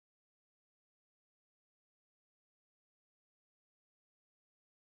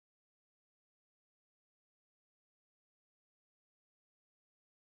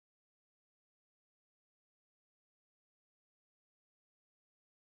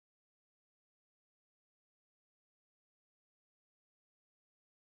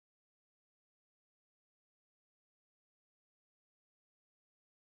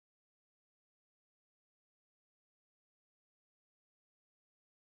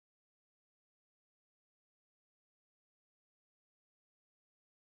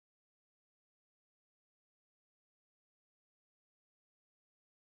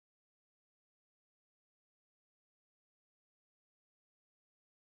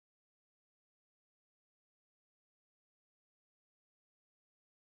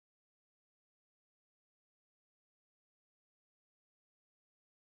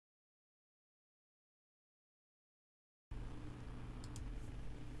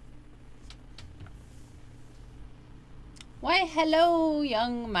Why, hello,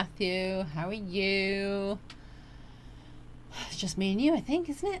 young Matthew. How are you? It's just me and you, I think,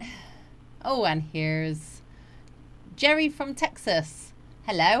 isn't it? Oh, and here's Jerry from Texas.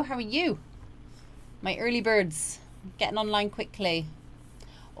 Hello, how are you? My early birds, getting online quickly.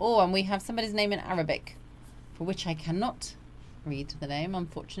 Oh, and we have somebody's name in Arabic, for which I cannot read the name,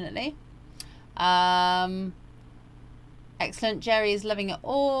 unfortunately. Excellent, Jerry is loving it.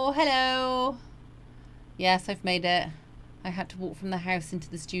 Oh, hello. Yes, I've made it. I had to walk from the house into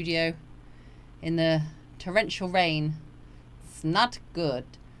the studio in the torrential rain. It's not good.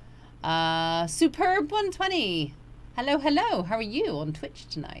 Superb 120. Hello, hello. How are you on Twitch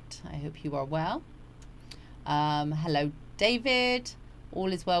tonight? I hope you are well. Hello, David.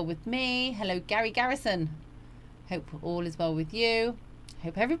 All is well with me. Hello, Gary Garrison. Hope all is well with you.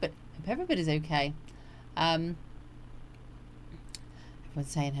 Hope everybody's okay. Everyone's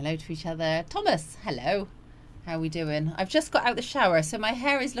saying hello to each other. Thomas, hello. How are we doing? I've just got out the shower, so my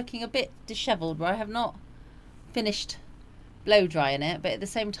hair is looking a bit disheveled where I have not finished blow drying it, but at the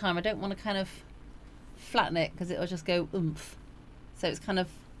same time I don't want to kind of flatten it because it'll just go oomph. So it's kind of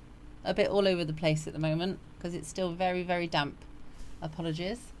a bit all over the place at the moment because it's still very, very damp.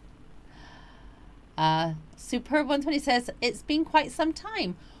 Apologies. Superb 120 says, it's been quite some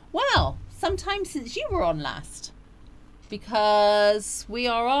time. Well, some time since you were on last, because we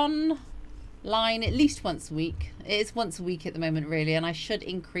are on line at least once a week. It is once a week at the moment, really, and I should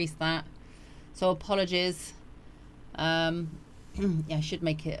increase that. So apologies. Yeah, I should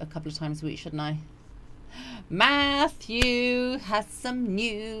make it a couple of times a week, shouldn't I? Matthew has some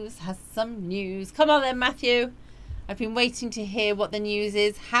news, Come on then, Matthew. I've been waiting to hear what the news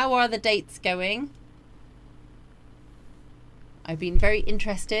is. How are the dates going? I've been very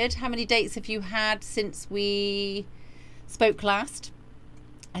interested. How many dates have you had since we spoke last?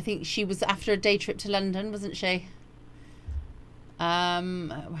 I think she was after a day trip to London, wasn't she? Where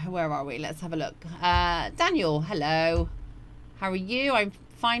are we? Let's have a look. Daniel, hello. How are you? I'm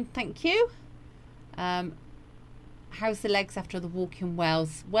fine, thank you. How's the legs after the walk in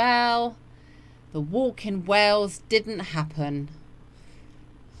Wales? Well, the walk in Wales didn't happen.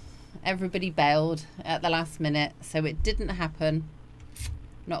 Everybody bailed at the last minute, so it didn't happen.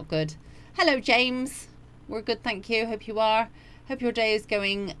 Not good. Hello, James. We're good, thank you. Hope you are. Hope your day is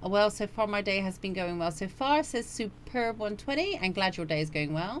going well so far. My day has been going well so far, says Superb 120. I'm glad your day is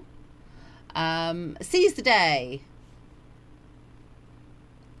going well. Seize the day.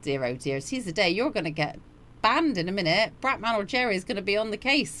 Dear, seize the day. You're going to get banned in a minute. Bratman or Jerry is going to be on the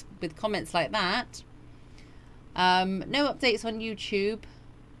case with comments like that. No updates on YouTube.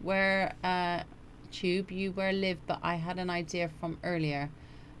 Where you where live, but I had an idea from earlier.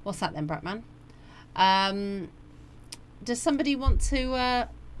 What's that then, Bratman? Does somebody want to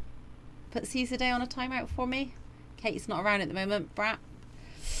put Caesar Day on a timeout for me? Kate's not around at the moment, Brat.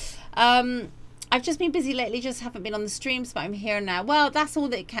 I've just been busy lately, just haven't been on the streams, but I'm here now. Well, that's all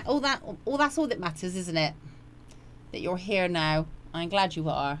that that's all that matters, isn't it? That you're here now. I'm glad you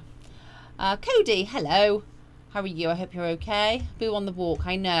are. Cody, hello. How are you? I hope you're okay. Boo on the walk.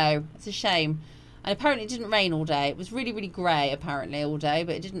 I know. It's a shame. And apparently it didn't rain all day. It was really, really grey apparently all day,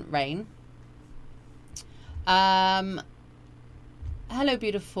 but it didn't rain. Hello,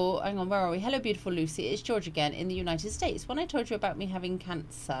 beautiful. Hang on, where are we? Hello, beautiful Lucy. It's George again in the United States. When I told you about me having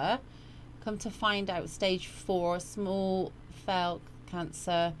cancer, come to find out stage 4, small cell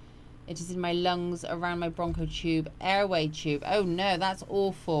cancer. It is in my lungs, around my broncho tube, airway tube. Oh no, that's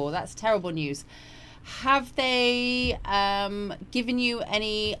awful. That's terrible news. Have they given you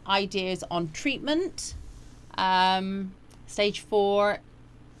any ideas on treatment? Stage 4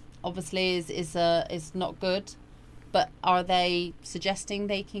 obviously is not good, but are they suggesting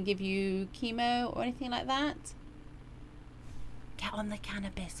they can give you chemo or anything like that? Get on the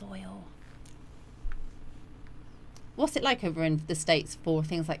cannabis oil. What's it like over in the States for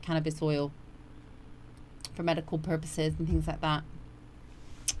things like cannabis oil for medical purposes and things like that?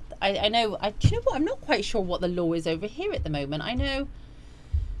 I know, do you know what? I'm not quite sure what the law is over here at the moment. I know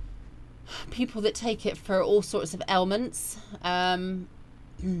people that take it for all sorts of ailments. There's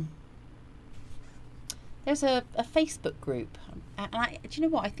a Facebook group, and do you know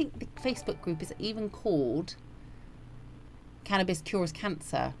what? I think the Facebook group is even called Cannabis Cures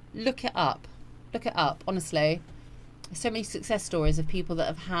Cancer. Look it up. Look it up, honestly. There's so many success stories of people that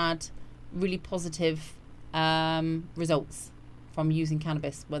have had really positive results from using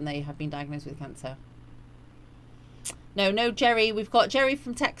cannabis when they have been diagnosed with cancer. No Jerry. We've got Jerry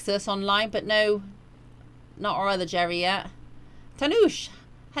from Texas online, but no, not our other Jerry yet. Tanush,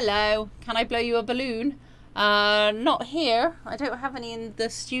 hello. Can I blow you a balloon? Not here. I don't have any in the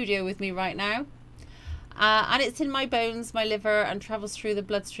studio with me right now. And it's in my bones, my liver, and travels through the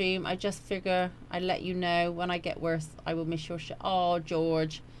bloodstream. I just figure I'd let you know when I get worse. I will miss your shit. Oh,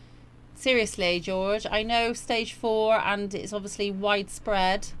 George. Seriously, George. I know stage 4 and it's obviously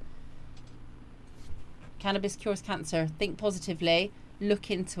widespread. Cannabis cures cancer. Think positively. Look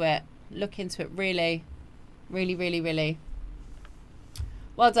into it. Look into it. Really. Really, really, really.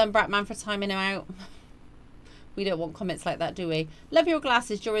 Well done, Bratman, for timing him out. We don't want comments like that, do we? Love your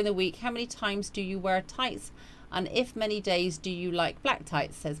glasses during the week. How many times do you wear tights? And if many days do you like black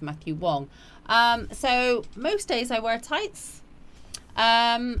tights, says Matthew Wong. So most days I wear tights.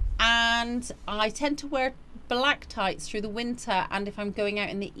 And I tend to wear black tights through the winter. And if I'm going out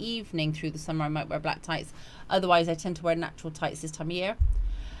in the evening through the summer, I might wear black tights. Otherwise, I tend to wear natural tights this time of year.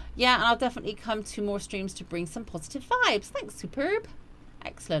 Yeah, and I'll definitely come to more streams to bring some positive vibes. Thanks, Superb.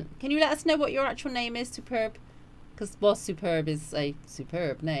 Excellent. Can you let us know what your actual name is, Superb? Because while Superb is a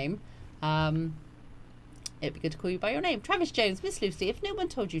superb name, it'd be good to call you by your name. Travis Jones, Miss Lucy, if no one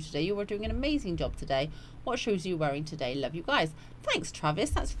told you today, you were doing an amazing job today. What shoes are you wearing today? Love you guys. Thanks,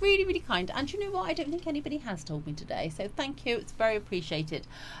 Travis. That's really, really kind. And you know what? I don't think anybody has told me today. So thank you. It's very appreciated.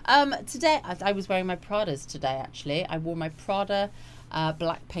 Today, I was wearing my Pradas today, actually. I wore my Prada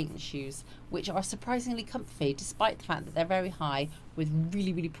black patent shoes, which are surprisingly comfy, despite the fact that they're very high with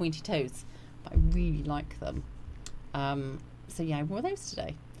really, really pointy toes. But I really like them. So yeah, I wore those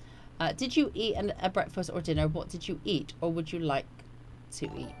today. Did you eat a breakfast or dinner? What did you eat, or would you like to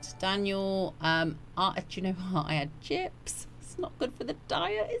eat? Daniel, do you know what? I had chips. It's not good for the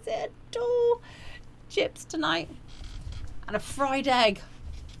diet, is it at all? Chips tonight and a fried egg.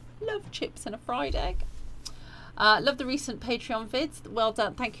 Love chips and a fried egg. Love the recent Patreon vids. Well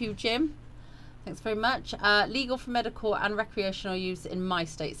done. Thank you, Jim. Thanks very much. Legal for medical and recreational use in my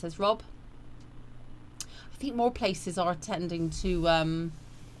state, says Rob. I think more places are tending to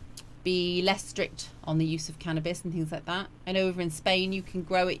be less strict on the use of cannabis and things like that. I know over in Spain you can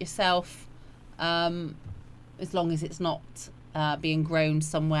grow it yourself as long as it's not being grown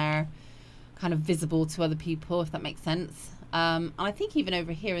somewhere kind of visible to other people, if that makes sense. And I think even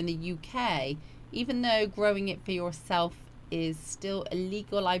over here in the UK, even though growing it for yourself is still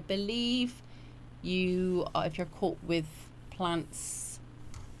illegal, I believe if you're caught with plants,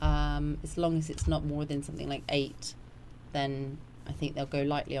 as long as it's not more than something like 8, then I think they'll go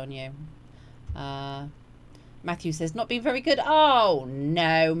lightly on you. Matthew says, not being very good. Oh,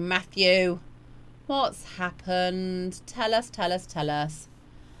 no, Matthew. What's happened? Tell us, tell us, tell us.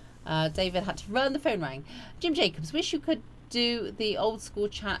 David had to run. The phone rang. Jim Jacobs, wish you could do the old school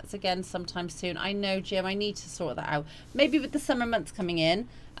chats again sometime soon. I know, Jim, I need to sort that out. Maybe with the summer months coming in,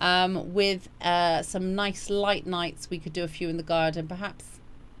 with some nice light nights, we could do a few in the garden, perhaps.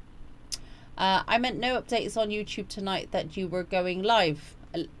 I meant no updates on YouTube tonight that you were going live.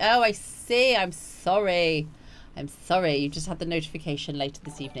 Oh, I see. I'm sorry. I'm sorry. You just had the notification later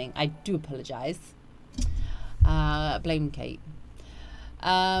this evening. I do apologise. Blame Kate.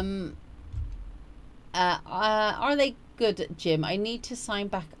 Are they good, Jim? I need to sign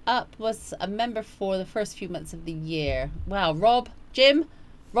back up. Was a member for the first few months of the year. Well, Rob's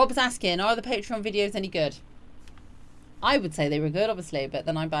asking, are the Patreon videos any good? I would say they were good, obviously, but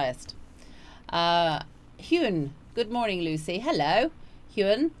then I'm biased. Hewan, good morning, Lucy. Hello,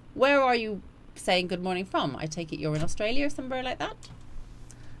 Hewan. Where are you saying good morning from? I take it you're in Australia or somewhere like that.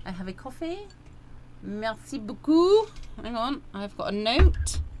 I have a coffee. Merci beaucoup. Hang on, I've got a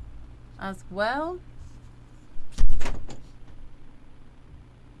note as well.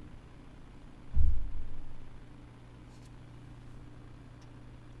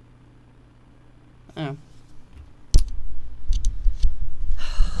 Oh.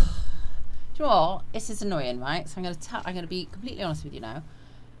 Do you know what? This is annoying, right? So I'm going to be completely honest with you now.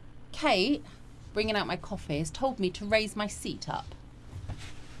 Kate, bringing out my coffee, has told me to raise my seat up,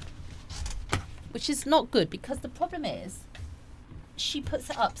 which is not good because the problem is she puts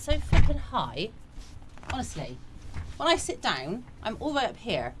it up so flippin' high. Honestly, when I sit down, I'm all the way up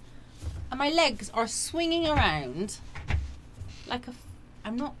here, and my legs are swinging around like a.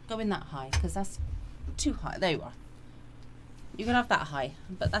 I'm not going that high because that's too high. There you are. You can have that high,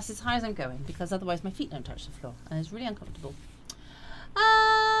 but that's as high as I'm going because otherwise my feet don't touch the floor and it's really uncomfortable.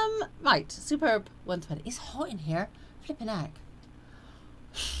 Right, superb 120. It's hot in here. Flipping heck.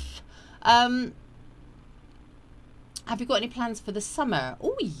 Have you got any plans for the summer?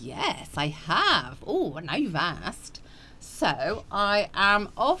 Oh yes, I have. Oh, now you've asked. So I am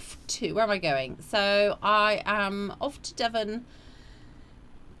off to, where am I going? So I am off to Devon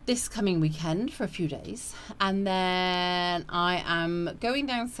this coming weekend for a few days, and then I am going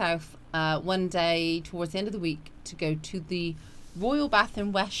down south one day towards the end of the week to go to the Royal Bath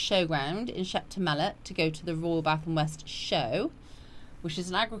and West Showground in Shepton Mallet to go to the Royal Bath and West Show, which is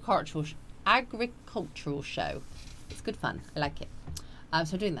an agricultural show. It's good fun. I like it.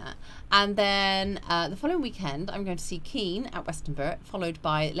 So I'm doing that. And then the following weekend, I'm going to see Keane at Westonbirt, followed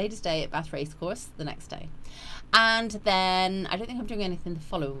by Ladies' Day at Bath Racecourse the next day. And then I don't think I'm doing anything the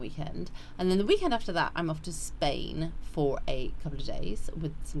following weekend. And then the weekend after that, I'm off to Spain for a couple of days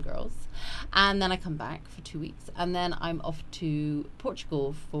with some girls. And then I come back for 2 weeks. And then I'm off to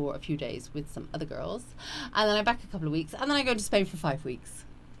Portugal for a few days with some other girls. And then I'm back a couple of weeks. And then I go to Spain for 5 weeks.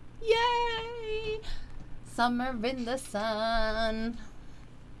 Yay! Summer in the sun.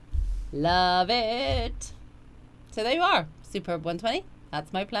 Love it. So there you are. Superb 120.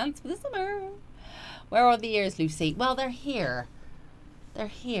 That's my plans for the summer. Where are the ears, Lucy? Well, they're here. They're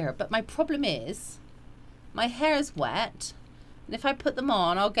here. But my problem is my hair is wet. And if I put them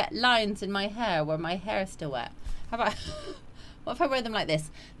on, I'll get lines in my hair where my hair is still wet. How about... what if I wear them like this?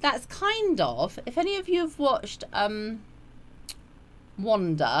 That's kind of... If any of you have watched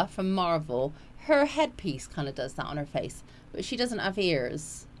Wanda from Marvel, her headpiece kind of does that on her face. But she doesn't have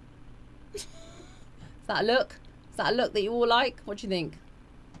ears. Is that a look? Is that a look that you all like? What do you think?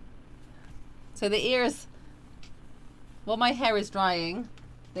 So the ears, while my hair is drying,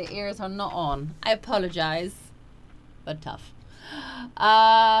 the ears are not on. I apologize, but tough.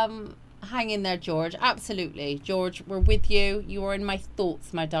 Hang in there, George. Absolutely. George, we're with you. You are in my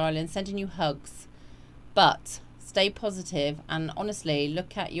thoughts, my darling. Sending you hugs. But stay positive and honestly,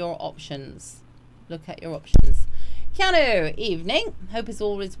 look at your options. Look at your options. Keanu, evening. Hope is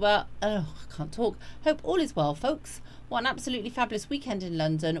all is well. Oh, I can't talk. Hope all is well, folks. What an absolutely fabulous weekend in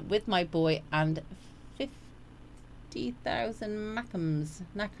London with my boy and 50,000 Mackhams.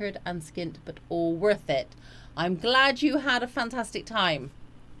 Knackered and skint, but all worth it. I'm glad you had a fantastic time.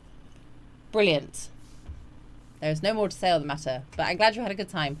 Brilliant. There's no more to say on the matter, but I'm glad you had a good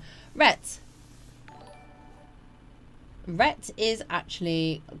time. Rhett is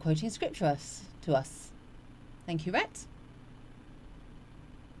actually quoting scripture to us. Thank you, Rhett.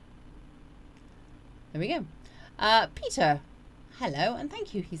 There we go. Peter, hello and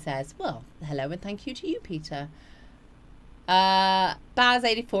thank you, he says. Well, hello and thank you to you, Peter.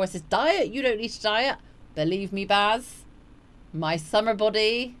 Baz84 says, diet? You don't need to diet. Believe me, Baz, my summer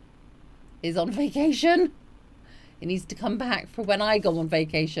body is on vacation. It needs to come back for when I go on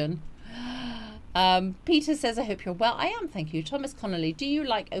vacation. Peter says, I hope you're well. I am, thank you. Thomas Connolly, do you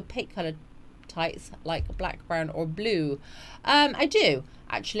like opaque coloured tights like black, brown or blue? I do,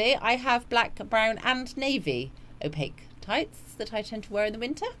 actually. I have black, brown and navy opaque tights that I tend to wear in the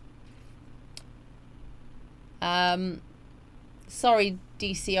winter. Sorry,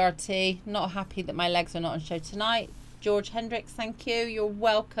 DCRT, not happy that my legs are not on show tonight. George Hendricks, thank you. You're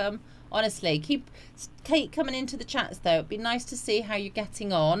welcome. Honestly, keep coming into the chats though. It'd be nice to see how you're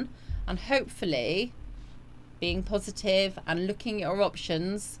getting on, and hopefully being positive and looking at your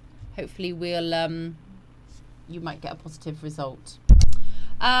options, hopefully we'll you might get a positive result.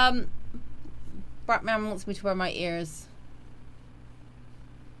 Bratman wants me to wear my ears.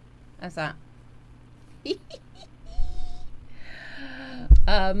 How's that?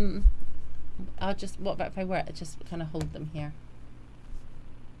 I'll just, what about if I wear it? I just kind of hold them here.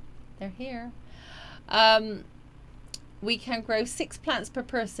 They're here. We can grow 6 plants per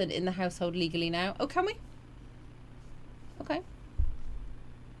person in the household legally now. Oh, can we? Okay.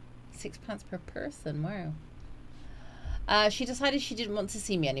 6 plants per person. Wow. She decided she didn't want to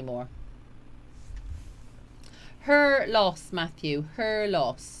see me anymore. Her loss, Matthew. Her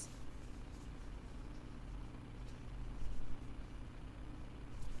loss.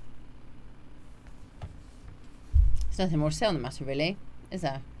 There's nothing more to say on the matter, really, is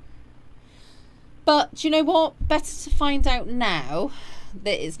there? But do you know what? Better to find out now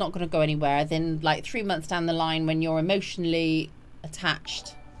that it's not going to go anywhere than like 3 months down the line when you're emotionally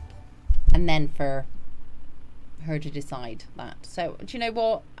attached, and then for her to decide that. So do you know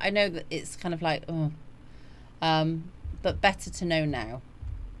what? I know that it's kind of like, oh, but better to know now.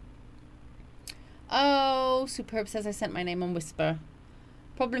 Oh, Superb says I sent my name on Whisper.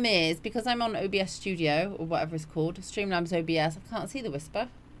 Problem is, because I'm on OBS Studio, or whatever it's called, Streamlabs OBS, I can't see the Whisper.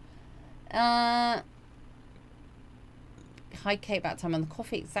 Hi Kate, about time on the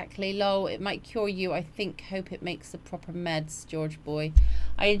coffee. Exactly, lol. It might cure you, I think. Hope it makes the proper meds, George boy.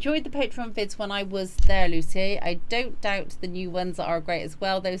 I enjoyed the Patreon vids when I was there, Lucy. I don't doubt the new ones are great as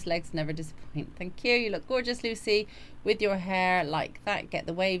well. Those legs never disappoint. Thank you. You look gorgeous, Lucy, with your hair like that. Get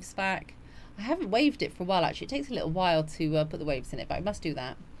the waves back. I haven't waved it for a while, actually. It takes a little while to put the waves in it, but I must do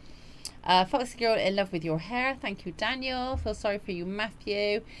that. Foxy girl in love with your hair. Thank you, Daniel. Feel sorry for you,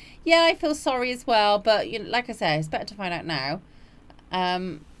 Matthew. Yeah, I feel sorry as well, but you know, like I said, it's better to find out now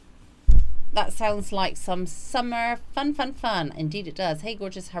That sounds like some summer fun. Indeed it does. Hey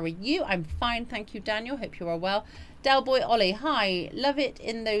gorgeous, how are you? I'm fine, thank you Daniel, hope you are well. Del Boy Ollie, hi. Love it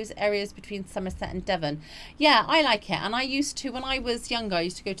in those areas between Somerset and Devon. Yeah, I like it. And I used to, when I was younger, I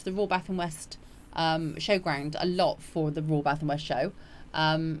used to go to the Royal Bath and West showground a lot for the Royal Bath and West show.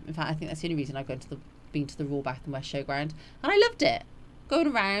 In fact, I think that's the only reason I've been to the Royal Bath and West showground. And I loved it. Going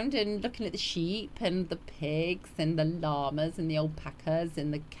around and looking at the sheep and the pigs and the llamas and the alpacas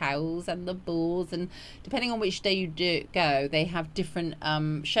and the cows and the bulls, and depending on which day you go, they have different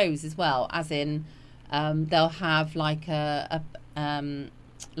shows as well, as in they'll have like a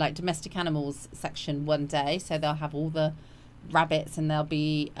like domestic animals section one day, so they'll have all the rabbits and there'll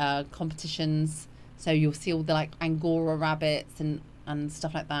be competitions, so you'll see all the like Angora rabbits and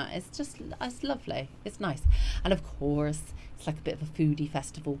stuff like that. It's lovely, it's nice, and of course it's like a bit of a foodie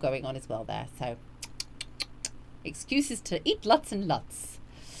festival going on as well there, so excuses to eat lots and lots.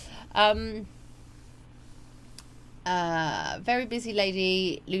 Very busy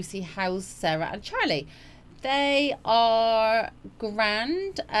lady Lucy, how's Sarah and Charlie? They are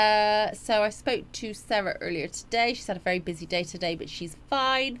grand. So I spoke to Sarah earlier today. She's had a very busy day today, but she's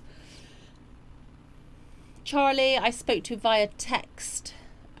fine. Charlie I spoke to via text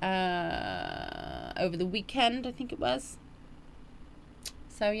over the weekend, I think it was.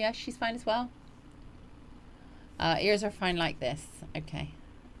 So yeah, she's fine as well. Ears are fine like this. Okay.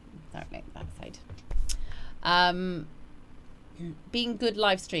 Sorry, that side. Being good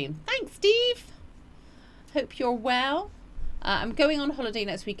live stream. Thanks, Steve. Hope you're well. I'm going on holiday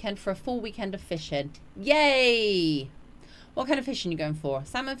next weekend for a full weekend of fishing. Yay! What kind of fishing are you going for?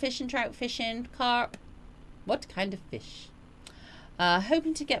 Salmon fishing, trout fishing, carp? What kind of fish?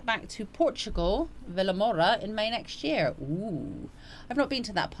 Hoping to get back to Portugal, Vilamora, in May next year. Ooh. I've not been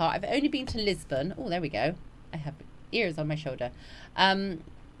to that part. I've only been to Lisbon. Oh, there we go. I have ears on my shoulder. I've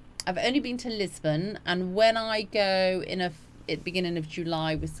only been to Lisbon, and when I go at the beginning of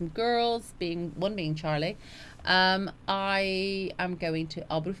July with some girls, one being Charlie, I am going to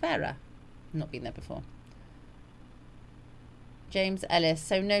Albufeira. Not been there before. James Ellis,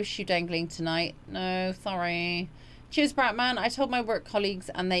 so no shoe dangling tonight. No, sorry. Cheers, Bratman. I told my work colleagues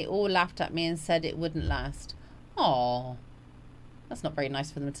and they all laughed at me and said it wouldn't last. Aw, that's not very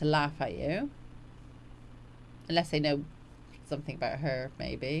nice for them to laugh at you. Unless they know something about her,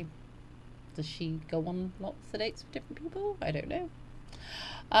 maybe. Does she go on lots of dates with different people? I don't know.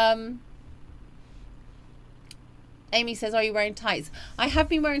 Amy says, are you wearing tights? I have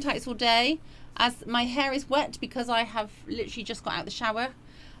been wearing tights all day, as my hair is wet because I have literally just got out of the shower.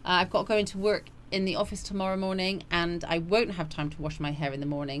 I've got to go into work in the office tomorrow morning, and I won't have time to wash my hair in the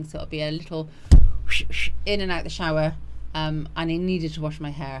morning, so it'll be a little in and out the shower, and I needed to wash my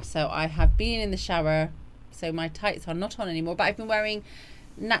hair, so I have been in the shower, so my tights are not on anymore, but I've been wearing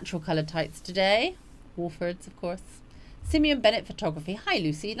natural coloured tights today. Wolfords, of course. Simeon Bennett Photography. Hi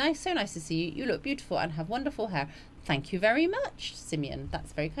Lucy, so nice to see you. You look beautiful and have wonderful hair. Thank you very much, Simeon.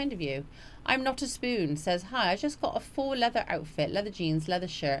 That's very kind of you. I'm Not a Spoon says, hi, I just got a full leather outfit, leather jeans, leather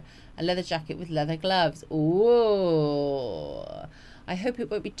shirt, a leather jacket with leather gloves. Ooh. I hope it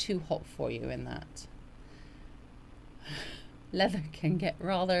won't be too hot for you in that. Leather can get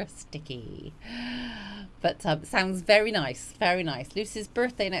rather sticky. But sounds very nice, very nice. Lucy's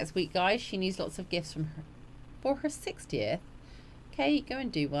birthday next week, guys. She needs lots of gifts from her for her 60th. Okay, go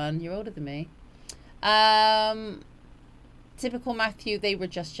and do one. You're older than me. Typical Matthew, they were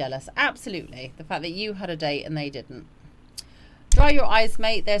just jealous. Absolutely. The fact that you had a date and they didn't. Dry your eyes,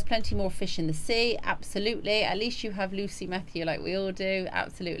 mate. There's plenty more fish in the sea. Absolutely. At least you have Lucy, Matthew, like we all do.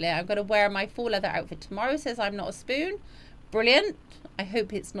 Absolutely. I'm going to wear my full leather outfit tomorrow. Says I'm Not a Spoon. Brilliant. I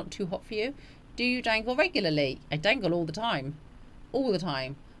hope it's not too hot for you. Do you dangle regularly? I dangle all the time. All the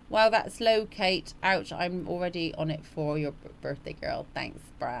time. Well, that's low, Kate. Ouch, I'm already on it for your birthday, girl. Thanks,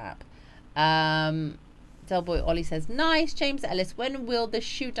 Brap. Delboy Ollie says, nice. James Ellis, when will the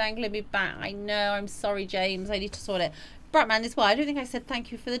shoe dangling be back? I know, I'm sorry, James. I need to sort it. Bratman as well. I don't think I said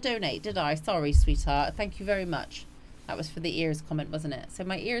thank you for the donate, did I? Sorry, sweetheart. Thank you very much. That was for the ears comment, wasn't it? So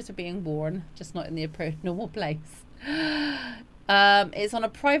my ears are being worn, just not in the normal place. It's on a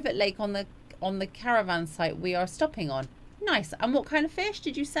private lake on the caravan site we are stopping on. Nice. And what kind of fish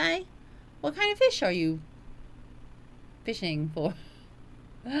did you say? What kind of fish are you fishing for?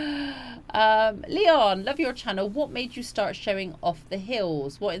 Leon, love your channel. What made you start showing off the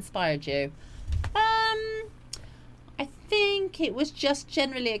hills? What inspired you? I think it was just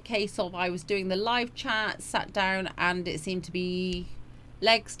generally a case of I was doing the live chat, sat down, and it seemed to be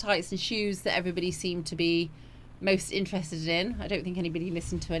legs, tights and shoes that everybody seemed to be most interested in. I don't think anybody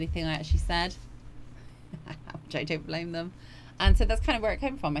listened to anything I actually said, which I don't blame them. And so that's kind of where it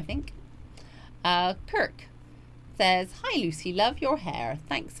came from, I think. Kirk says, hi Lucy, love your hair.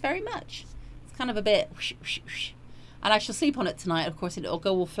 Thanks very much. It's kind of a bit whoosh, whoosh, whoosh. And I shall sleep on it tonight. Of course, it'll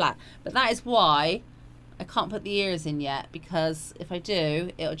go all flat. But that is why I can't put the ears in yet, because if I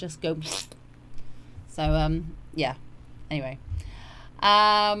do, it'll just go. So, yeah. Anyway.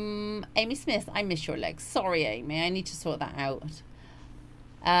 Amy Smith, I miss your legs. Sorry, Amy. I need to sort that out.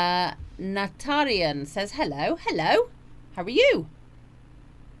 Natarian says, hello. Hello. How are you?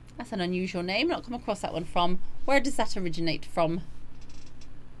 That's an unusual name. Not come across that one from. Where does that originate from?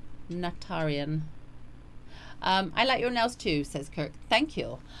 Natarian. I like your nails too, says Kirk. Thank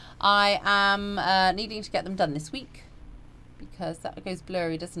you. I am needing to get them done this week because that goes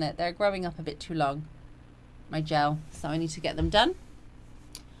blurry, doesn't it? They're growing up a bit too long, my gel, so I need to get them done.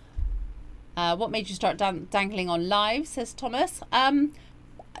 What made you start dangling on live, says Thomas?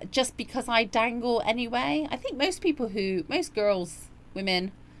 Just because I dangle anyway. I think most girls,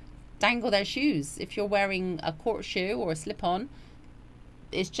 women, dangle their shoes. If you're wearing a court shoe or a slip-on,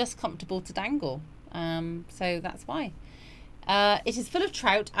 it's just comfortable to dangle. So that's why. It is full of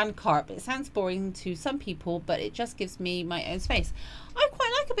trout and carp. It sounds boring to some people, but it just gives me my own space. I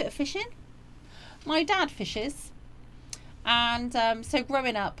quite like a bit of fishing. My dad fishes, and so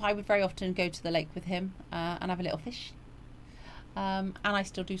growing up I would very often go to the lake with him and have a little fish, and I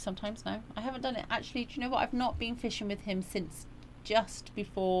still do sometimes now. I haven't done it actually, do you know what, I've not been fishing with him since just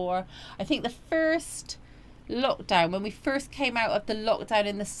before, I think the first lockdown, when we first came out of the lockdown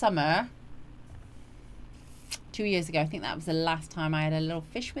in the summer 2 years ago. I think that was the last time I had a little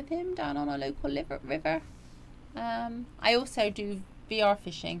fish with him down on a local river. I also do VR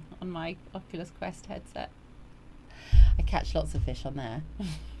fishing on my Oculus Quest headset. I catch lots of fish on there.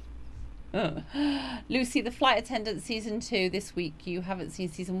 Lucy, the Flight Attendant season 2 this week. You haven't seen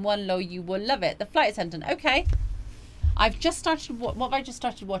season 1, Lo, you will love it. The Flight Attendant, okay. I've just started, what have I just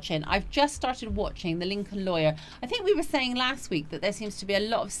started watching? I've just started watching The Lincoln Lawyer. I think we were saying last week that there seems to be a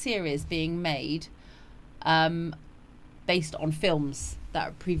lot of series being made based on films that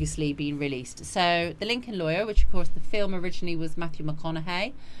have previously been released. So The Lincoln Lawyer, which of course the film originally was Matthew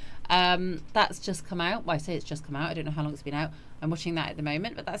McConaughey, that's just come out. Well, I say it's just come out, I don't know how long it's been out. I'm watching that at the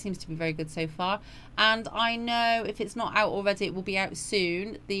moment, but that seems to be very good so far. And I know if it's not out already, it will be out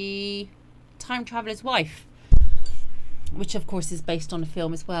soon, The Time Traveler's Wife, which of course is based on a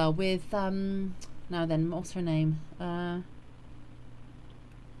film as well with now then, what's her name,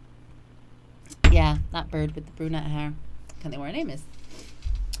 yeah, that bird with the brunette hair. Can't think what her name is.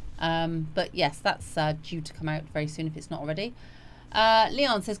 But yes, that's due to come out very soon if it's not already.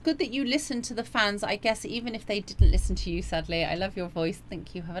 Leon says, good that you listen to the fans, I guess, even if they didn't listen to you, sadly. I love your voice.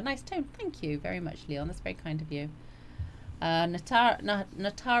 Thank you. Have a nice tone. Thank you very much, Leon. That's very kind of you.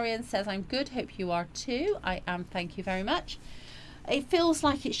 Natarian says, I'm good. Hope you are too. I am. Thank you very much. It feels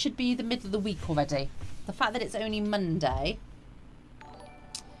like it should be the middle of the week already. The fact that it's only Monday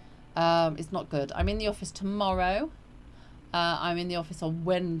is not good. I'm in the office tomorrow. I'm in the office on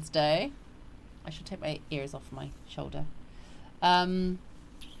Wednesday. I should take my ears off my shoulder.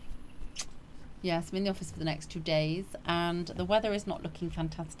 Yes, I'm in the office for the next 2 days, and the weather is not looking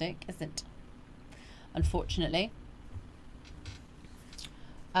fantastic, is it? Unfortunately.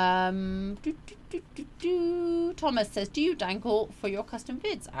 Thomas says, do you dangle for your custom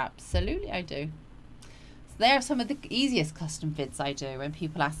vids? Absolutely I do. So they are some of the easiest custom vids I do when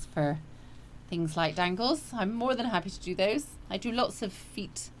people ask for things like dangles. I'm more than happy to do those. I do lots of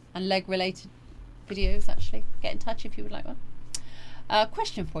feet and leg related videos actually. Get in touch if you would like one.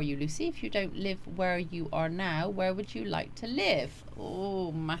 Question for you, Lucy. If you don't live where you are now, where would you like to live?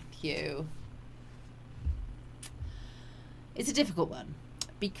 Oh, Matthew. It's a difficult one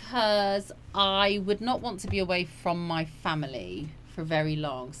because I would not want to be away from my family for very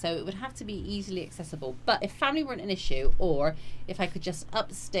long. So it would have to be easily accessible. But if family weren't an issue, or if I could just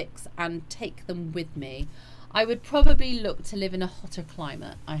up sticks and take them with me, I would probably look to live in a hotter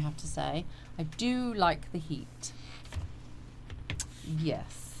climate, I have to say. I do like the heat.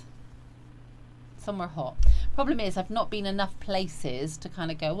 Yes, somewhere hot. Problem is I've not been enough places to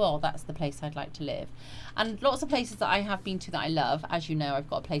kind of go, well, that's the place I'd like to live. And lots of places that I have been to that I love, as you know, I've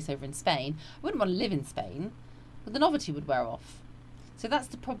got a place over in Spain. I wouldn't want to live in Spain, but the novelty would wear off. So that's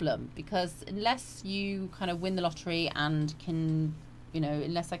the problem, because unless you kind of win the lottery and can, you know,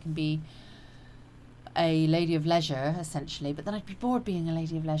 unless I can be a lady of leisure essentially, but then I'd be bored being a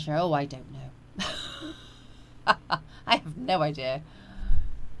lady of leisure. Oh, I don't know. I have no idea.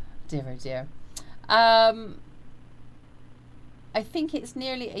 Dear, oh dear. I think it's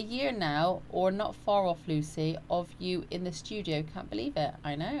nearly a year now, or not far off, Lucy, of you in the studio. Can't believe it.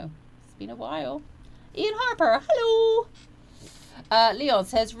 I know. It's been a while. Ian Harper, hello. Leon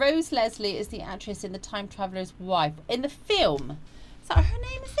says, Rose Leslie is the actress in The Time Traveller's Wife. In the film. Is that her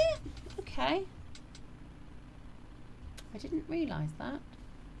name, is it? Okay. I didn't realise that.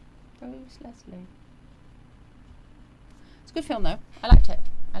 Rose Leslie. It's a good film, though. I liked it.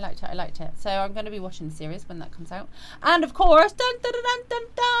 I liked it. So I'm going to be watching the series when that comes out. And, of course, dun, dun, dun, dun, dun,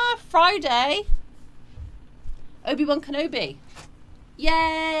 dun, Friday, Obi-Wan Kenobi.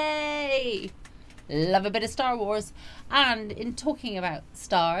 Yay! Love a bit of Star Wars. And in talking about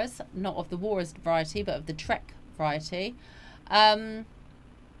stars, not of the Wars variety, but of the Trek variety, is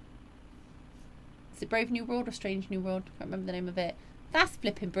it Brave New World or Strange New World? Can't remember the name of it. That's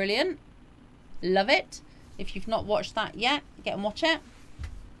flipping brilliant. Love it. If you've not watched that yet, get and watch it.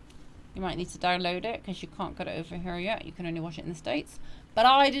 You might need to download it because you can't get it over here yet. You can only watch it in the States. But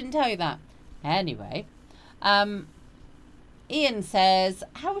I didn't tell you that. Anyway, Ian says,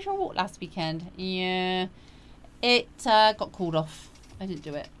 how was your walk last weekend? Yeah, it got called off. I didn't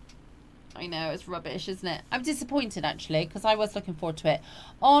do it. I know, it's rubbish, isn't it? I'm disappointed, actually, because I was looking forward to it.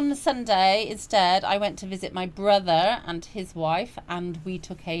 On Sunday, instead, I went to visit my brother and his wife, and we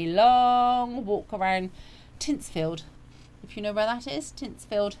took a long walk around Tinsfield. If you know where that is,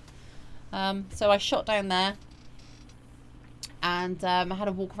 Tinsfield. So I shot down there, and I had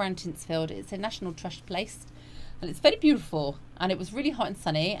a walk around Tinsfield. It's a National Trust place, and it's very beautiful. And it was really hot and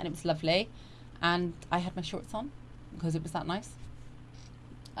sunny, and it was lovely. And I had my shorts on because it was that nice.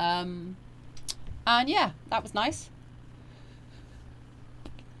 And yeah, that was nice.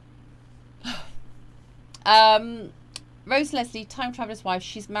 Rose Leslie, Time Traveller's Wife.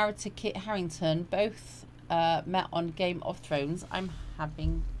 She's married to Kit Harington. Both met on Game of Thrones. I'm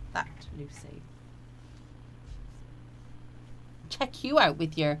having that, Lucy. Check you out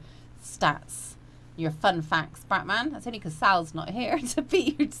with your stats, your fun facts, Bratman. That's only because Sal's not here to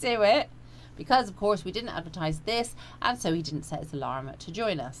beat you to it. Because, of course, we didn't advertise this, and so he didn't set his alarm to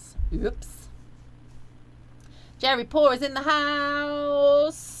join us. Oops. Jerry Poor is in the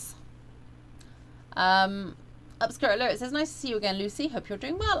house. Upskirt Alert says, nice to see you again, Lucy. Hope you're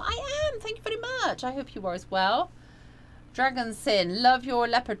doing well. I am. Thank you very much. I hope you are as well. Dragon Sin, love your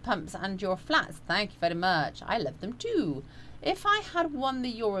leopard pumps and your flats. Thank you very much. I love them too. If I had won the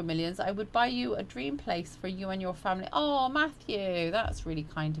Euro Millions, I would buy you a dream place for you and your family. Oh, Matthew, that's really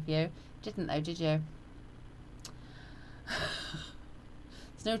kind of you. Didn't though, did you?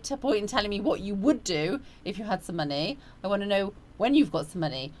 There's no point in telling me what you would do if you had some money. I want to know when you've got some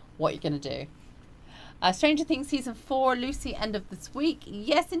money, what you're going to do. Stranger Things Season 4, Lucy, end of this week.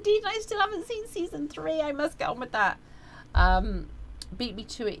 Yes, indeed. I still haven't seen Season 3. I must get on with that. Beat me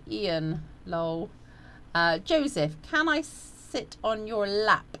to it, Ian. Lol. Joseph, can I sit on your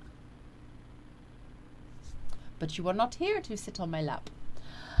lap? But you are not here to sit on my lap.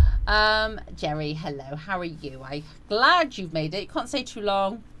 Jerry, hello. How are you? I'm glad you've made it. You can't stay too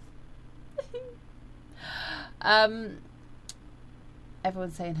long.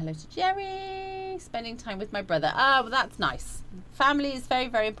 Everyone's saying hello to Jerry. Spending time with my brother. Oh, well, that's nice. Family is very,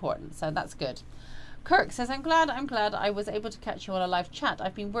 very important. So that's good. Kirk says, I'm glad I was able to catch you on a live chat.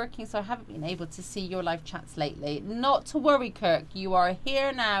 I've been working, so I haven't been able to see your live chats lately. Not to worry, Kirk. You are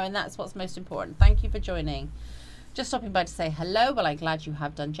here now, and that's what's most important. Thank you for joining. Just stopping by to say hello. Well, I'm glad you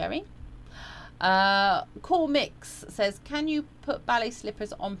have done, Jerry. Cool Mix says, can you put ballet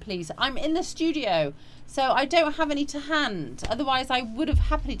slippers on, please? I'm in the studio, so I don't have any to hand. Otherwise, I would have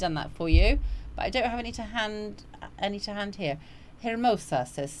happily done that for you, but I don't have any to hand here. Hermosa,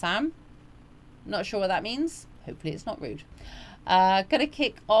 says Sam. Not sure what that means. Hopefully it's not rude. Gonna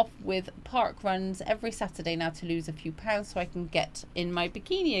kick off with park runs every Saturday now to lose a few pounds so I can get in my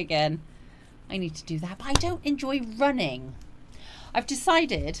bikini again. I need to do that, but I don't enjoy running. I've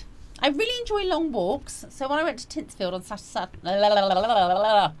decided I really enjoy long walks. So when I went to Tinsfield on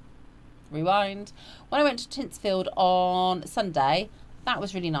rewind. When I went to Tinsfield on Sunday, that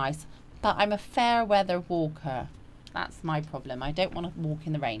was really nice. But I'm a fair weather walker. That's my problem. I don't want to walk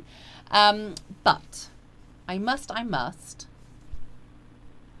in the rain. But I must,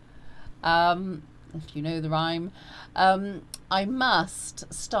 if you know the rhyme, I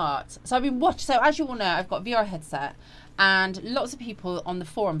must start. So I've been watching, so as you all know, I've got a VR headset, and lots of people on the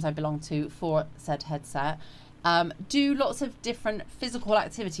forums I belong to for said headset do lots of different physical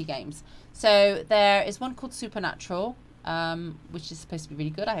activity games. So there is one called Supernatural, which is supposed to be really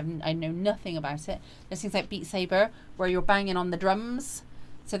good. I know nothing about it. There's things like Beat Saber, where you're banging on the drums,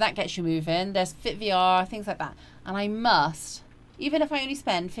 so that gets you moving. There's Fit VR, things like that. And I must, even if I only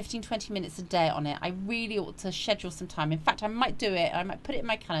spend 15-20 minutes a day on it, I really ought to schedule some time. In fact, I might do it. I might put it in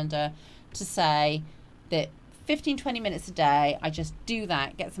my calendar to say that 15-20 minutes a day, I just do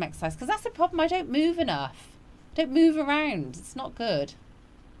that, get some exercise. Because that's the problem. I don't move enough. Don't move around. It's not good.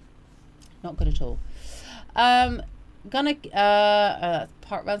 Not good at all. Part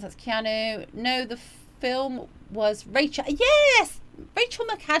runs. That's Keanu. No, the film was Rachel. Yes, Rachel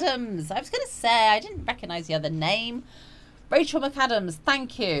McAdams. I was going to say I didn't recognise the other name. Rachel McAdams.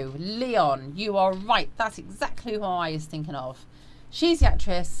 Thank you, Leon. You are right. That's exactly who I was thinking of. She's the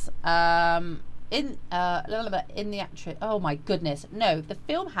actress. In the actress. Oh my goodness. No, the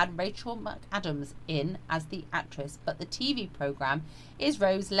film had Rachel McAdams in as the actress, but the TV program is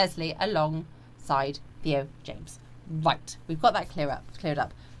Rose Leslie alongside Theo James. Right, we've got that cleared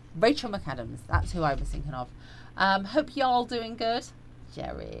up. Rachel McAdams, that's who I was thinking of. Hope y'all doing good.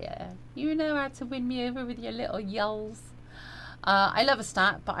 Jerry, you know how to win me over with your little yells. I love a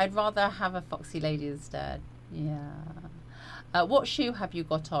stat, but I'd rather have a foxy lady instead. Yeah. What shoe have you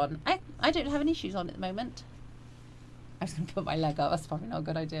got on? I don't have any shoes on at the moment. I was going to put my leg up. That's probably not a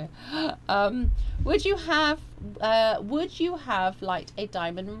good idea. Would you have like a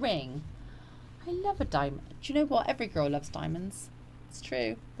diamond ring? I love a diamond. Do you know what? Every girl loves diamonds. It's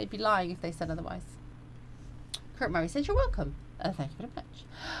true. They'd be lying if they said otherwise. Kurt Murray says, you're welcome. Thank you very much.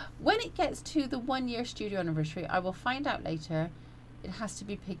 When it gets to the 1-year studio anniversary, I will find out later. It has to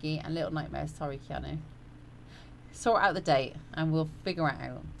be Piggy and Little Nightmare. Sorry, Keanu. Sort out the date and we'll figure it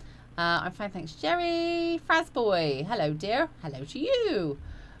out. I'm fine, thanks. Jerry Frasboy. Hello, dear. Hello to you.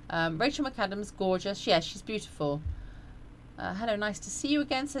 Rachel McAdams, gorgeous. Yes, she's beautiful. Hello, nice to see you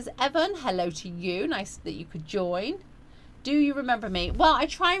again, says Evan. Hello to you. Nice that you could join. Do you remember me? Well, I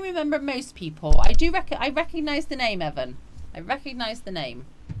try and remember most people. I recognise the name, Evan. I recognise the name.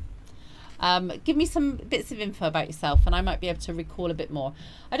 Give me some bits of info about yourself and I might be able to recall a bit more.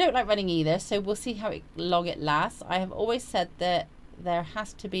 I don't like running either, so we'll see how long it lasts. I have always said that there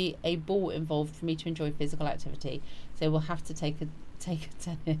has to be a ball involved for me to enjoy physical activity, so we'll have to take a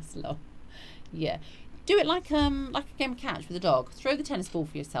tennis long. Yeah. Do it like a game of catch with a dog. Throw the tennis ball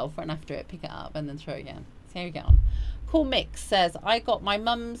for yourself, run after it, pick it up, and then throw it again. See how you get on. Cool Mix says, I got my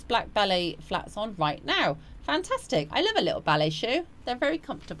mum's black ballet flats on right now. Fantastic. I love a little ballet shoe. They're very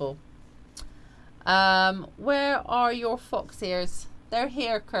comfortable. Where are your fox ears? They're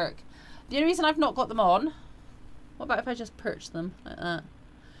here, Kirk. The only reason I've not got them on, what about if I just perch them like that?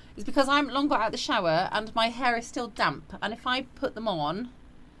 It's because I haven't long got out of the shower and my hair is still damp. And if I put them on,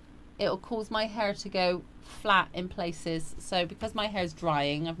 it'll cause my hair to go flat in places. So because my hair's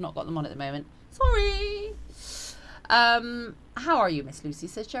drying, I've not got them on at the moment. Sorry. How are you, Miss Lucy?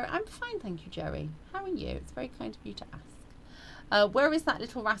 Says Jerry. I'm fine, thank you, Jerry. How are you? It's very kind of you to ask. Where is that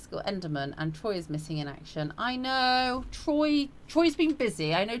little rascal Enderman? And Troy is missing in action. I know. Troy's been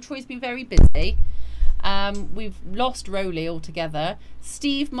busy. I know Troy's been very busy. We've lost Rowley altogether.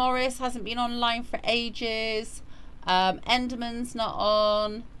 Steve Morris hasn't been online for ages. Enderman's not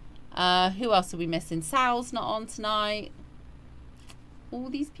on. Who else are we missing? Sal's not on tonight. All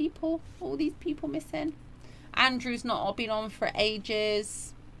these people missing. Andrew's not been on for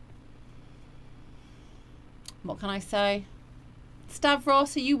ages. What can I say?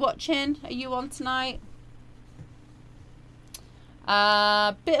 Stavros, are you watching? Are you on tonight?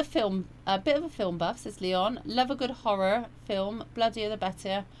 Bit of a film buff, says Leon. Love a good horror film. Bloodier the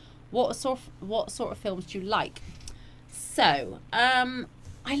better. What sort of films do you like? So, I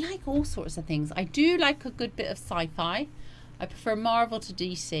like all sorts of things. I do like a good bit of sci-fi. I prefer Marvel to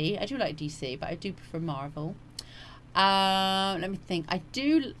DC. I do like DC, but I do prefer Marvel. Let me think.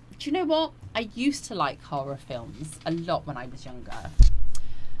 Do you know what? I used to like horror films a lot when I was younger.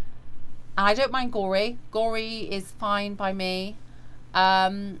 And I don't mind gory. Gory is fine by me.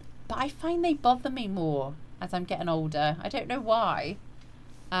 But I find they bother me more as I'm getting older. I don't know why.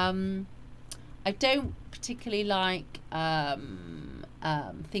 I don't particularly like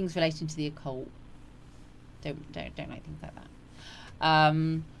things relating to the occult. Don't like things like that.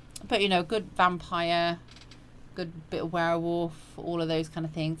 But you know, good vampire, good bit of werewolf, all of those kind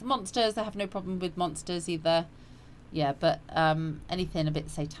of things. Monsters, I have no problem with monsters either. Yeah, but anything a bit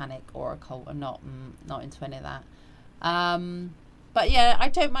satanic or occult, I'm not into any of that. But yeah, I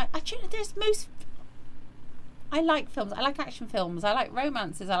don't mind. Actually, I like films. I like action films. I like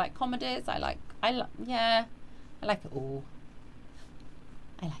romances. I like comedies. I like it all.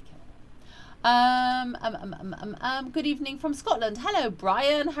 I like it all. Good evening from Scotland. Hello,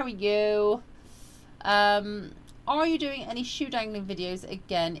 Brian. How are you? Are you doing any shoe dangling videos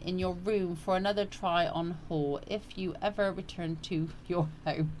again in your room for another try on haul if you ever return to your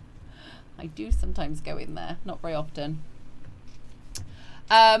home? I do sometimes go in there, not very often.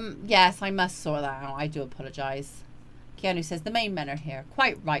 Yes, I must sort that out. I do apologise. Keanu says the main men are here.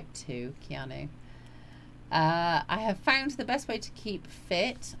 Quite right too, Keanu. I have found the best way to keep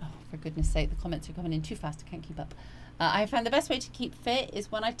fit. Oh, for goodness sake, the comments are coming in too fast. I can't keep up. I have found the best way to keep fit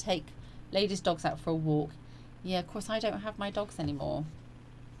is when I take ladies' dogs out for a walk. Yeah, of course, I don't have my dogs anymore.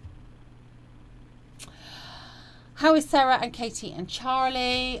 How is Sarah and Katie and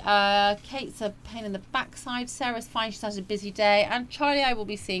Charlie? Kate's a pain in the backside. Sarah's fine. She's had a busy day. And Charlie I will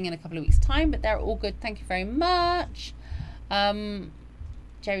be seeing in a couple of weeks' time, but they're all good. Thank you very much.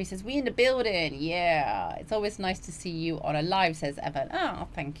 Jerry says, we in the building. Yeah, it's always nice to see you on a live, says Evan. Oh,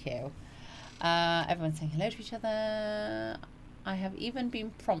 thank you. Everyone's saying hello to each other. I have even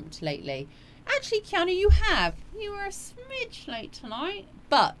been prompt lately. Actually, Kiana, you have. You were a smidge late tonight.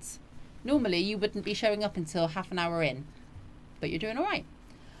 But normally you wouldn't be showing up until half an hour in. But you're doing all right.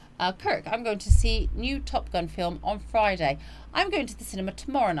 Kirk, I'm going to see new Top Gun film on Friday. I'm going to the cinema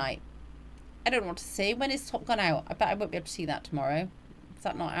tomorrow night. I don't know what to see. When is Top Gun out? I bet I won't be able to see that tomorrow. Is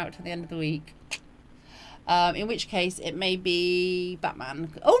that not out till the end of the week? In which case, it may be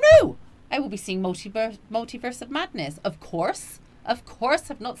Batman. Oh, no! I will be seeing Multiverse of Madness. Of course. Of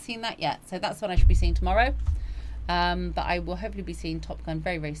course, I've not seen that yet. So that's what I should be seeing tomorrow. But I will hopefully be seeing Top Gun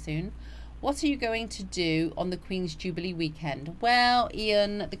very, very soon. What are you going to do on the Queen's Jubilee weekend? Well,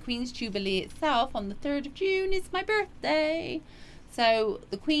 Ian, the Queen's Jubilee itself on the 3rd of June is my birthday. So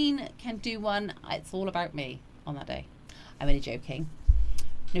the Queen can do one. It's all about me on that day. I'm only joking.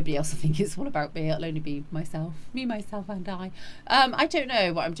 Nobody else will think it's all about me. It'll only be myself. Me, myself and I. I don't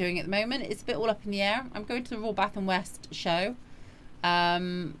know what I'm doing at the moment. It's a bit all up in the air. I'm going to the Royal Bath and West show.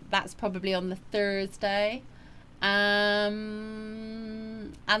 That's probably on the Thursday.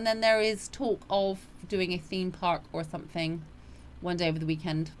 And then there is talk of doing a theme park or something one day over the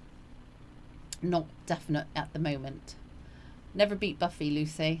weekend. Not definite at the moment. Never beat Buffy,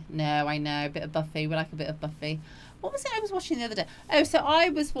 Lucy. No, I know. A bit of Buffy. We like a bit of Buffy. What was it I was watching the other day? Oh, so I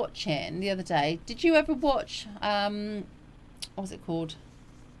was watching the other day. Did you ever watch, what was it called?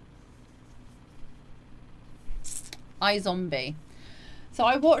 iZombie. So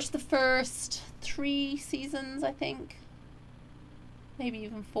I watched the first 3 seasons, I think. Maybe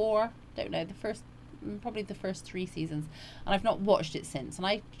even 4. Don't know. Probably the first 3 seasons. And I've not watched it since. And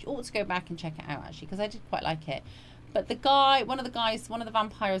I ought to go back and check it out, actually, because I did quite like it. But the guy, one of the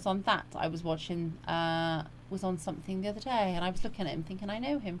vampires on that I was watching, was on something the other day, and I was looking at him thinking I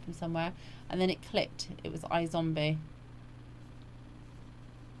know him from somewhere, and then it clicked. It was iZombie.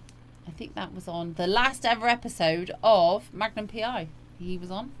 I think that was on the last ever episode of Magnum PI. He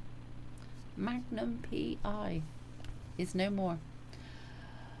was on. Magnum PI is no more.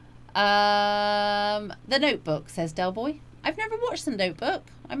 The Notebook, says Delboy. I've never watched The Notebook.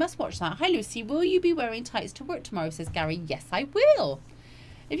 I must watch that. Hi Lucy, will you be wearing tights to work tomorrow, says Gary. Yes, I will.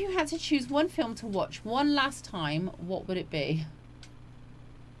 If you had to choose one film to watch one last time, what would it be?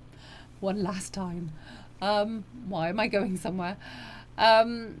 One last time. Why am I going somewhere?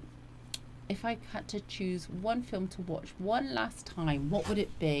 If I had to choose one film to watch one last time, what would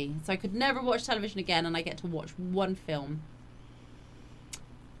it be? So I could never watch television again and I get to watch one film.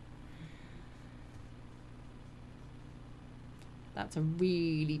 That's a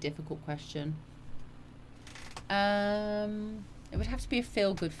really difficult question. It would have to be a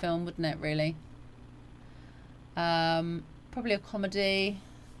feel-good film, wouldn't it, really? Probably a comedy.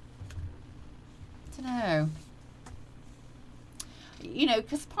 I don't know. You know,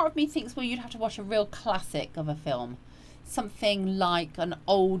 because part of me thinks, well, you'd have to watch a real classic of a film. Something like an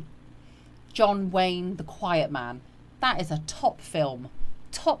old John Wayne, The Quiet Man. That is a top film.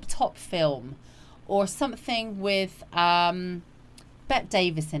 Top film. Or something with Bette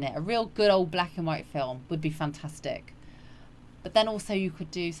Davis in it. A real good old black and white film would be fantastic. But then also you could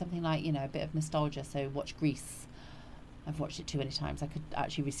do something like, you know, a bit of nostalgia. So watch Grease. I've watched it too many times. I could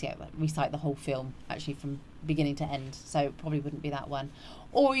actually recite the whole film, actually, from beginning to end. So probably wouldn't be that one.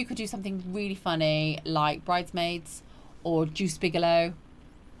 Or you could do something really funny like Bridesmaids or Juice Bigelow.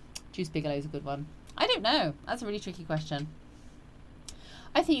 Juice Bigelow is a good one. I don't know. That's a really tricky question.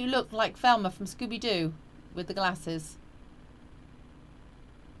 I think you look like Velma from Scooby-Doo with the glasses.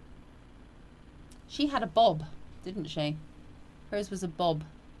 She had a bob, didn't she? Hers was a bob.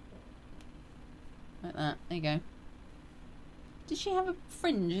 Like that. There you go. Did she have a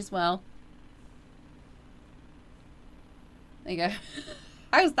fringe as well? There you go.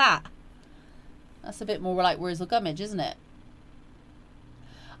 How's that? That's a bit more like Wurzel Gummidge, isn't it?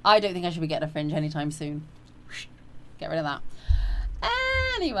 I don't think I should be getting a fringe anytime soon. Get rid of that.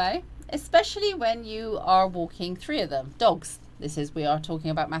 Anyway, especially when you are walking 3 of them. Dogs. We are talking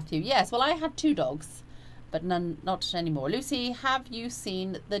about Matthew. Yes, well, I had 2 dogs, but none, not anymore. Lucy, have you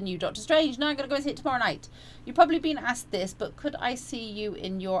seen the new Doctor Strange? No, I'm going to go and see it tomorrow night. You've probably been asked this, but could I see you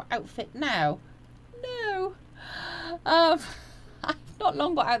in your outfit now? No. I've not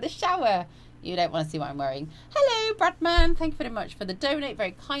long got out of the shower. You don't want to see what I'm wearing. Hello, Bradman. Thank you very much for the donate.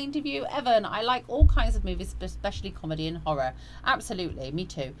 Very kind of you. Evan, I like all kinds of movies, especially comedy and horror. Absolutely. Me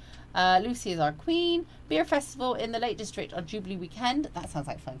too. Lucy is our queen. Beer festival in the Lake District on Jubilee weekend. That sounds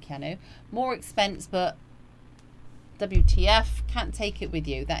like fun, Keanu. More expense, but WTF. Can't take it with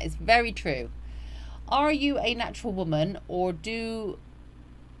you. That is very true. Are you a natural woman or do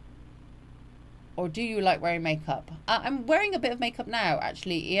you like wearing makeup? I'm wearing a bit of makeup now,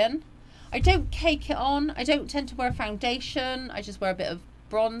 actually, Ian. I don't cake it on. I don't tend to wear foundation. I just wear a bit of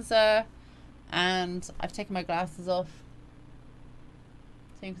bronzer. And I've taken my glasses off.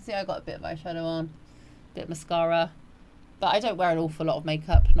 So you can see I got a bit of eyeshadow on. A bit of mascara. But I don't wear an awful lot of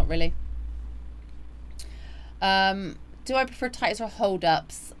makeup. Not really. Do I prefer tights or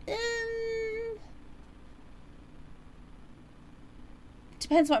hold-ups?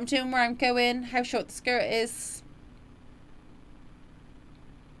 Depends what I'm doing, where I'm going, how short the skirt is.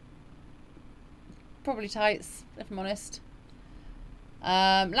 Probably tights, if I'm honest.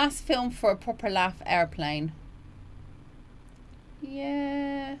 Last film for a proper laugh, Airplane.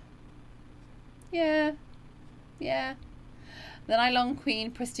 Yeah. Then I Long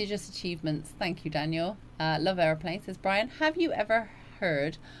Queen, prestigious achievements. Thank you, Daniel. Love Airplane, says Brian. Have you ever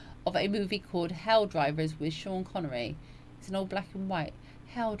heard of a movie called Hell Drivers with Sean Connery? It's an old black and white.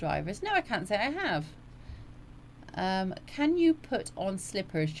 Hell Drivers. No, I can't say I have. Can you put on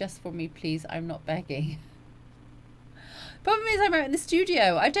slippers just for me, please? I'm not begging. Problem is, I'm out in the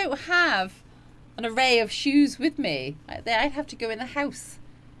studio. I don't have an array of shoes with me. I'd have to go in the house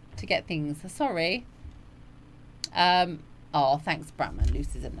to get things. Sorry. Oh, thanks, Bratman.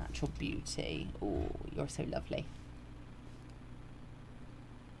 Lucy's a natural beauty. Oh, you're so lovely.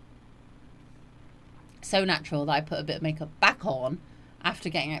 So natural that I put a bit of makeup back on after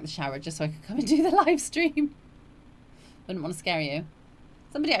getting out of the shower just so I could come and do the live stream. Wouldn't want to scare you.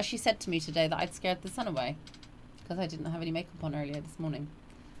 Somebody actually said to me today that I'd scared the sun away because I didn't have any makeup on earlier this morning.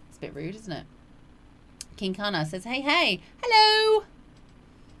 It's a bit rude, isn't it? King Kana says, hey, hello.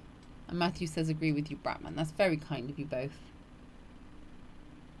 And Matthew says, agree with you, Bratman. That's very kind of you both.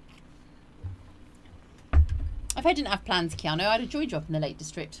 If I didn't have plans, Keanu, I'd have joined you up in the Lake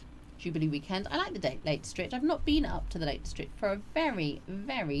District Jubilee weekend. I like the Lake District. I've not been up to the Lake District for a very,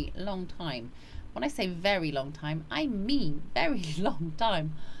 very long time. When I say very long time, I mean very long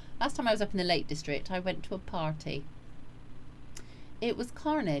time. Last time I was up in the Lake District, I went to a party. It was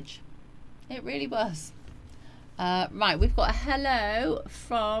carnage. It really was. Right, we've got a hello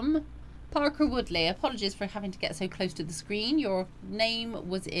from Parker Woodley. Apologies for having to get so close to the screen. Your name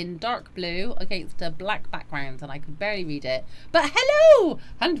was in dark blue against a black background and I could barely read it. But hello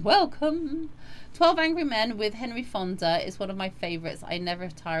and welcome. 12 Angry Men with Henry Fonda is one of my favourites. I never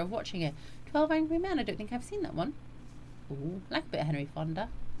tire of watching it. 12 Angry Men. I don't think I've seen that one. Ooh, like a bit of Henry Fonda.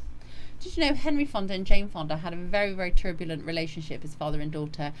 Did you know Henry Fonda and Jane Fonda had a very, very turbulent relationship as father and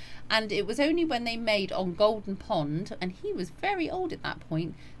daughter? And it was only when they made On Golden Pond, and he was very old at that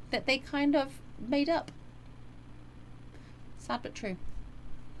point, that they kind of made up. Sad but true.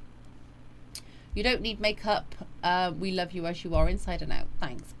 You don't need makeup. We love you as you are, inside and out.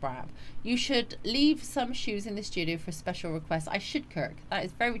 Thanks, Brab. You should leave some shoes in the studio for special requests. I should, Kirk. That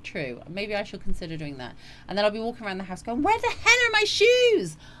is very true. Maybe I should consider doing that. And then I'll be walking around the house going, where the hell are my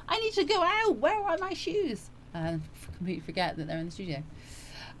shoes? I need to go out. Where are my shoes? And completely forget that they're in the studio.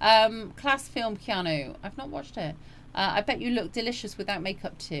 Class film, Keanu. I've not watched it. I bet you look delicious without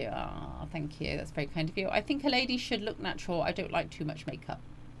makeup too. Ah, thank you. That's very kind of you. I think a lady should look natural. I don't like too much makeup.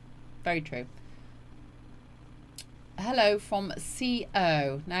 Very true. Hello from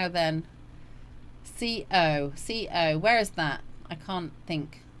CO. Now then. CO. Where is that? I can't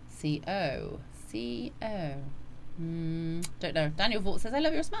think. CO. Don't know. Daniel Vault says, I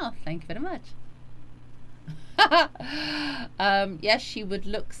love your smile. Thank you very much. Yes, she would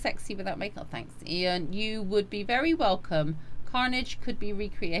look sexy without makeup. Thanks, Ian. You would be very welcome. Carnage could be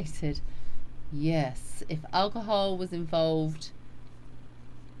recreated. Yes, if alcohol was involved,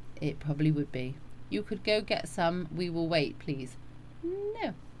 it probably would be. You could go get some. We will wait, please.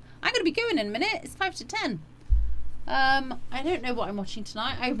 No, I'm going to be going in a minute. It's 5 to 10. I don't know what I'm watching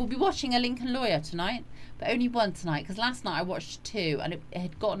tonight. I will be watching A Lincoln Lawyer tonight, but only one tonight because last night I watched 2 and it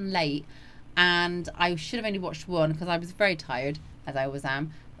had gotten late. And I should have only watched 1 because I was very tired, as I always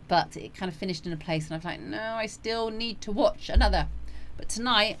am. But it kind of finished in a place and I was like, no, I still need to watch another. But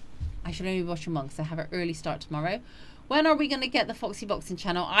tonight, I should only be watching 1 because I have an early start tomorrow. When are we going to get the Foxy Boxing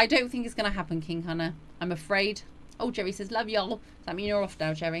channel? I don't think it's going to happen, King Hannah. I'm afraid. Oh, Jerry says, love y'all. Does that mean you're off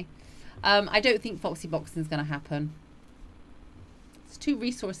now, Jerry? I don't think Foxy Boxing is going to happen. It's too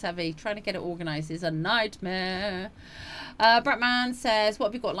resource heavy. Trying to get it organised is a nightmare. Bratman says, what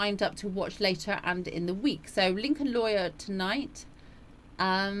have you got lined up to watch later and in the week? So Lincoln Lawyer tonight.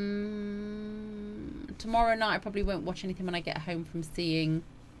 Tomorrow night I probably won't watch anything when I get home from seeing,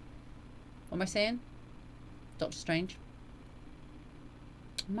 what am I saying? Doctor Strange.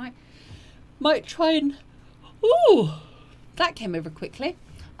 Might try and, ooh, that came over quickly.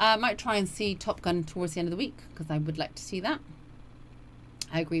 Might try and see Top Gun towards the end of the week because I would like to see that.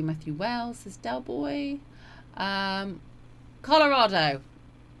 I agree, Matthew Wells, says Del Boy. Colorado.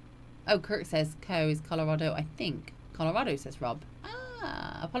 Oh, Kirk says Co is Colorado, I think. Colorado, says Rob.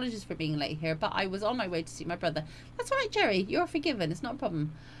 Apologies for being late here, but I was on my way to see my brother. That's right, Jerry. You're forgiven. It's not a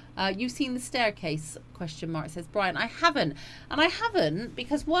problem. You've seen The Staircase? Question mark, says Brian. I haven't. And I haven't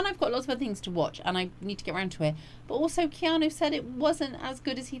because, one, I've got lots of other things to watch and I need to get around to it. But also, Keanu said it wasn't as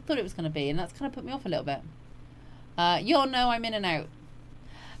good as he thought it was going to be. And that's kind of put me off a little bit. You all know I'm in and out.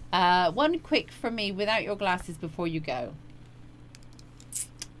 One quick from me without your glasses before you go.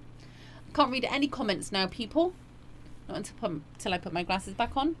 I can't read any comments now, people. Not until I put my glasses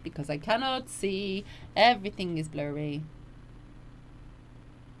back on because I cannot see. Everything is blurry.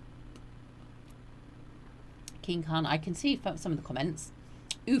 King Khan, I can see some of the comments.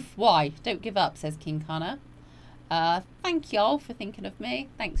 Oof, why? Don't give up, says King Kana. Thank y'all for thinking of me.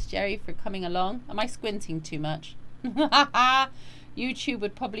 Thanks, Jerry, for coming along. Am I squinting too much? YouTube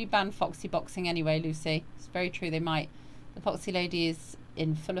would probably ban Foxy Boxing anyway, Lucy. It's very true, they might. The Foxy Lady is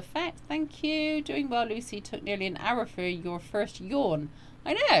in full effect. Thank you. Doing well, Lucy. Took nearly an hour for your first yawn.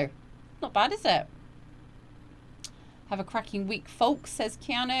 I know. Not bad, is it? Have a cracking week, folks, says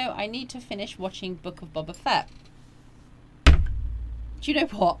Keanu. I need to finish watching Book of Boba Fett. Do you know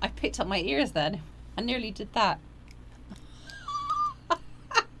what? I picked up my ears then. I nearly did that.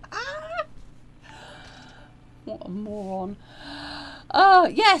 What a moron. Oh,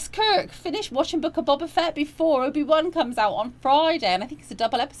 yes, Kirk. Finish watching Book of Boba Fett before Obi-Wan comes out on Friday. And I think it's a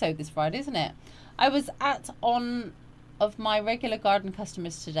double episode this Friday, isn't it? I was at one of my regular garden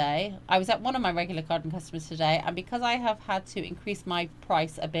customers today. And because I have had to increase my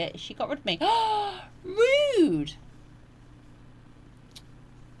price a bit, she got rid of me. Rude.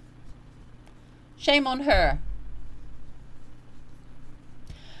 Shame on her.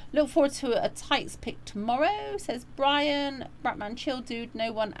 Look forward to a tights pick tomorrow, says Brian. Bratman, chill, dude.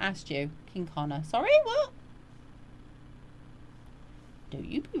 No one asked you. King Connor. Sorry, what? Don't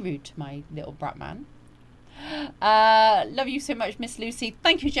you be rude to my little Bratman. Love you so much, Miss Lucy.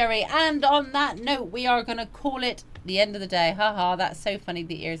 Thank you, Jerry. And on that note, we are going to call it the end of the day. Haha, that's so funny.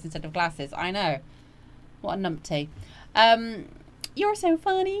 The ears instead of glasses. I know. What a numpty. You're so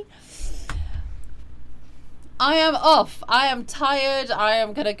funny. I am off. I am tired. I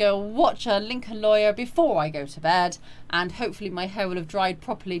am going to go watch a Lincoln Lawyer before I go to bed. And hopefully my hair will have dried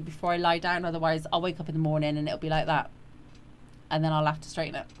properly before I lie down. Otherwise, I'll wake up in the morning and it'll be like that. And then I'll have to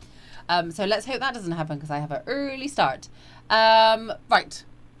straighten it. So let's hope that doesn't happen because I have an early start. Right.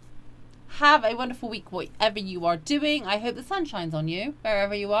 Have a wonderful week, whatever you are doing. I hope the sun shines on you,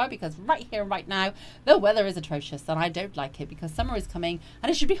 wherever you are, because right here, right now, the weather is atrocious, and I don't like it because summer is coming, and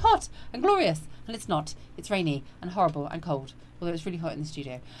it should be hot and glorious, and it's not. It's rainy and horrible and cold, although it's really hot in the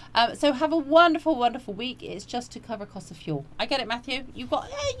studio. So have a wonderful, wonderful week. It's just to cover costs of fuel. I get it, Matthew. You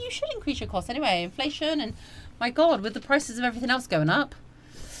should increase your costs anyway. Inflation and, my God, with the prices of everything else going up.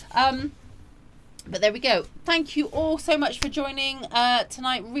 But there we go. Thank you all so much for joining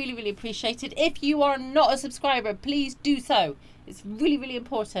tonight. Really, really appreciate it. If you are not a subscriber, please do so. It's really, really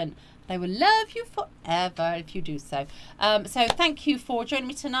important. I will love you forever if you do so. So thank you for joining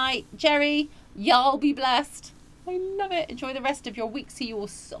me tonight. Jerry, y'all be blessed. I love it. Enjoy the rest of your week. See you all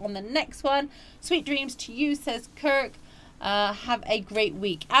on the next one. Sweet dreams to you, says Kirk. Have a great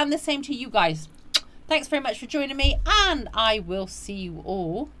week. And the same to you guys. Thanks very much for joining me. And I will see you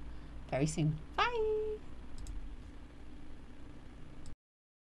all very soon. Bye.